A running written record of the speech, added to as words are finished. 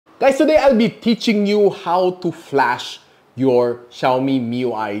Guys, today I'll be teaching you how to flash your Xiaomi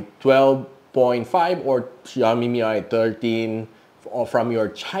Miui 12.5 or Xiaomi Miui 13 from your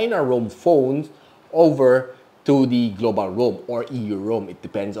China ROM phones over to the global ROM or EU ROM. It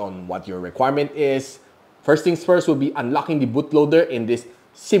depends on what your requirement is. First things first will be unlocking the bootloader in this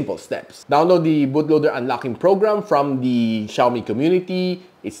simple steps. Download the Bootloader Unlocking program from the Xiaomi community.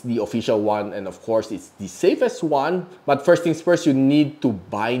 It's the official one, and of course, it's the safest one. But first things first, you need to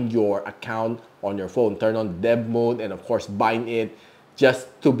bind your account on your phone. Turn on dev mode and of course, bind it just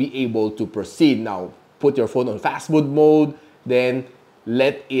to be able to proceed. Now, put your phone on Fastboot mode, then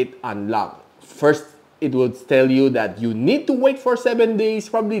let it unlock. First, it will tell you that you need to wait for 7 days.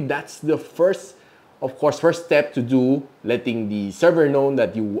 Probably that's the first step to do, letting the server know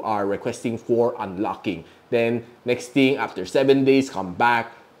that you are requesting for unlocking. Then next thing, after 7 days, come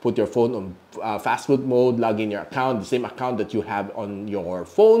back, put your phone on Fastboot mode, log in your account, the same account that you have on your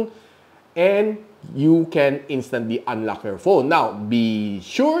phone, and you can instantly unlock your phone. Now, be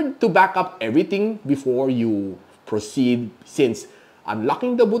sure to back up everything before you proceed, since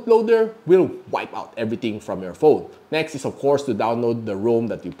unlocking the bootloader will wipe out everything from your phone. Next is of course to download the ROM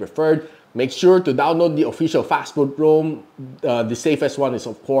that you preferred. Make sure to download the official Fastboot ROM. The safest one is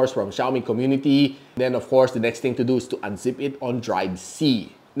of course from Xiaomi community. Then of course the next thing to do is to unzip it on drive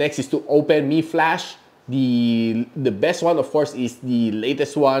C. Next is to open Mi Flash. The best one of course is the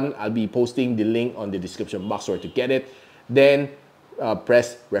latest one. I'll be posting the link on the description box where to get it. Then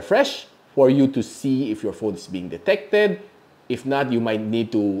press refresh for you to see if your phone is being detected. If not, you might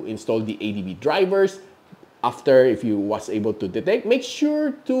need to install the ADB drivers. After, if you was able to detect, make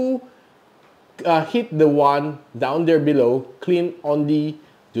sure to hit the one down there below, clean on the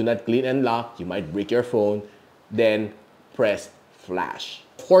do not clean and lock. You might break your phone. Then press flash.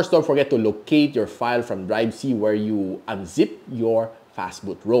 Of course, don't forget to locate your file from drive C where you unzip your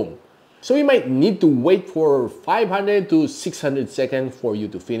Fastboot ROM. So you might need to wait for 500 to 600 seconds for you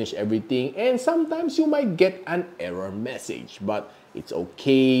to finish everything, and sometimes you might get an error message, but it's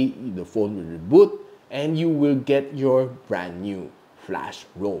okay. The phone will reboot and you will get your brand new flash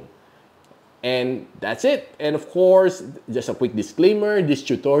ROM. And that's it. And of course, just a quick disclaimer, this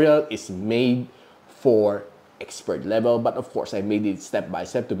tutorial is made for expert level, but of course I made it step by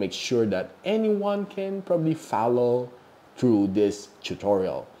step to make sure that anyone can probably follow through this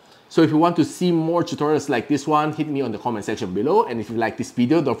tutorial. So if you want to see more tutorials like this one, hit me on the comment section below. And if you like this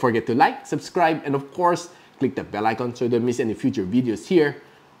video, don't forget to like, subscribe, and of course, click the bell icon so you don't miss any future videos here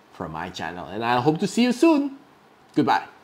from my channel. And I hope to see you soon. Goodbye.